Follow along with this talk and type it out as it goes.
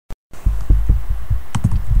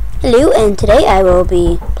Hello, and today I will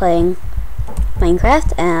be playing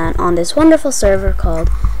Minecraft, and on this wonderful server called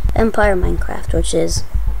Empire Minecraft, which is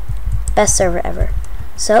best server ever.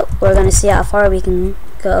 So we're gonna see how far we can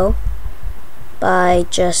go by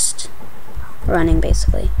just running,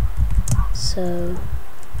 basically. So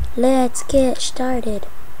let's get started.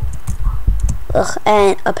 Ugh,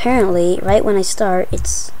 and apparently right when I start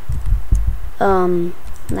it's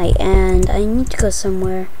night, and I need to go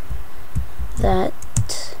somewhere that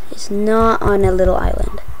is not on a little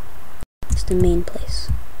island. It's the main place.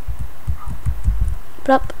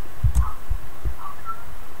 Plop.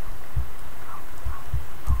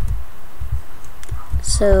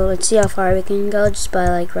 So let's see how far we can go just by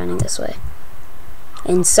like running this way.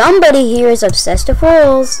 And somebody here is obsessed with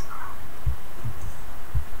rolls.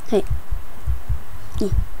 Hey.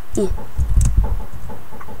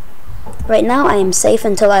 Right now I am safe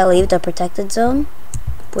until I leave the protected zone,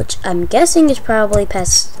 which I'm guessing is probably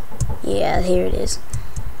past. Yeah, here it is.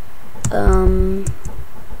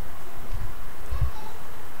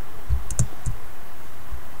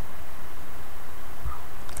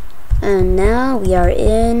 And now we are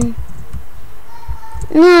in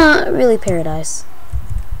not really paradise.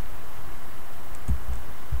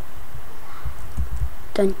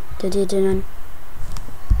 Dun dun dun dun dun.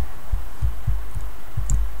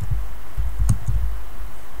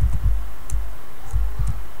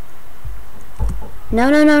 No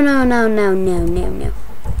no no no no no no no no.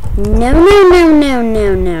 No no no no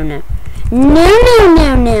no no no. No no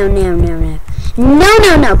no no no no no. No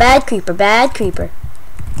no no, bad creeper, bad creeper.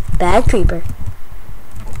 Bad creeper.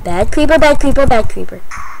 Bad creeper, bad creeper, bad creeper.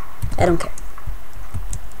 I don't care.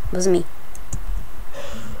 Wasn't me.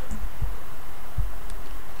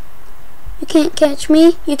 You can't catch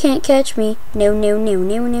me. You can't catch me. No no no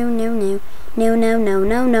no no no no. No no no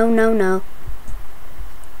no no no no.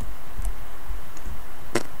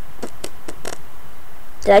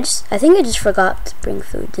 I think I just forgot to bring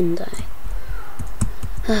food, didn't I?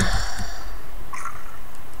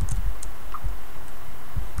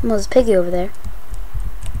 Well, there's a piggy over there.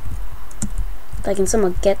 If I can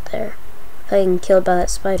somehow get there. If I can get killed by that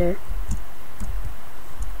spider.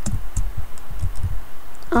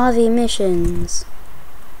 Avi missions.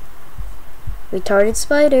 Retarded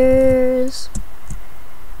spiders.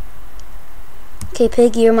 Okay,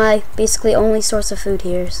 piggy, you're my basically only source of food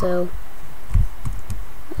here, so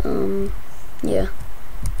yeah.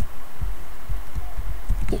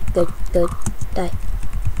 Yeah, good, good. Die.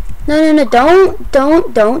 No, no, no,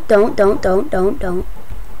 don't.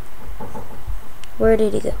 Where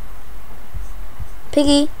did he go?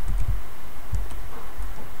 Piggy.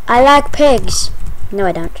 I like pigs. No,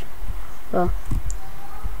 I don't. Well.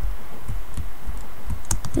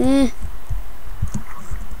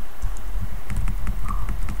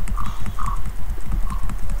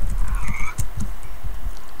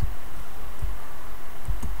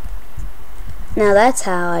 Now that's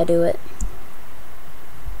how I do it.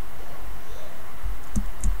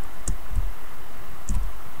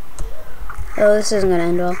 Oh, this isn't gonna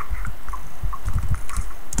end well.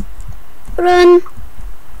 Run!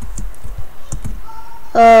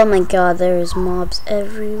 Oh my god, there's mobs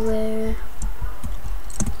everywhere.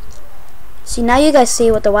 See, now you guys see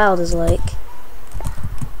what the wild is like.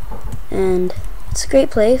 And it's a great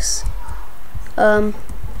place. We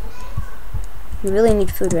really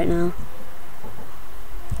need food right now.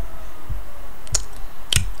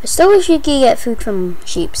 I still wish you could get food from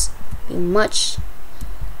sheeps. Be much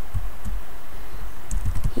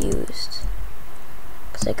used.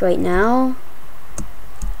 Cause like right now,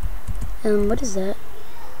 what is that?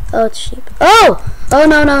 Oh, it's sheep. Oh! Oh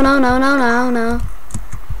no no no no no no no.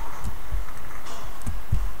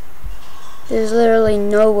 There's literally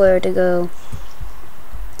nowhere to go.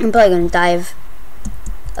 I'm probably gonna die of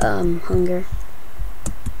hunger.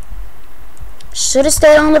 Should have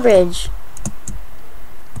stayed on the bridge.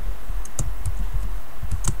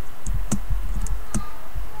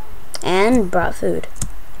 And brought food.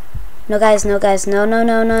 No guys, no guys, no no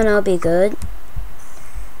no no no, be good.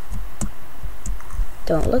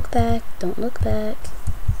 Don't look back, don't look back.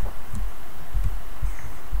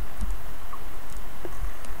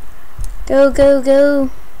 Go, go, go.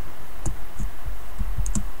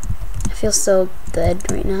 I feel so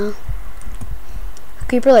dead right now. If a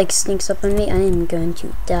creeper like sneaks up on me, I am going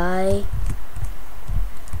to die.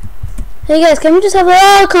 Hey guys, can we just have a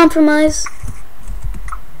little compromise?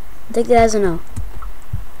 Take that as a no.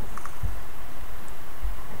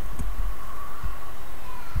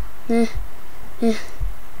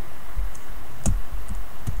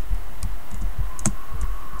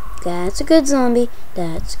 That's a good zombie.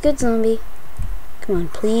 That's a good zombie. Come on,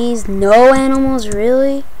 please. No animals,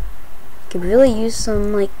 really? Could really use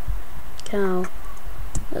some, like, cow.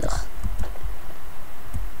 Ugh.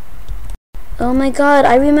 Oh my god,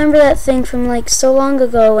 I remember that thing from, like, so long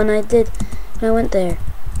ago when I went there.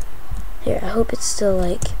 Here, I hope it's still,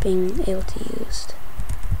 like, being able to be used.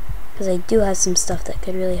 Because I do have some stuff that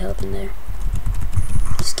could really help in there.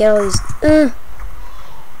 Just get all these,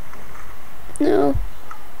 no.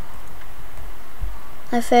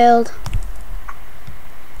 I failed.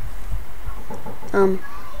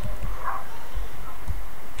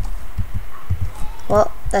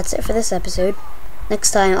 Well, that's it for this episode.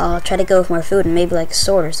 Next time I'll try to go with more food and maybe like a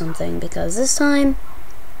sword or something, because this time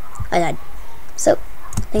I died. So,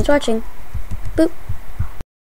 thanks for watching.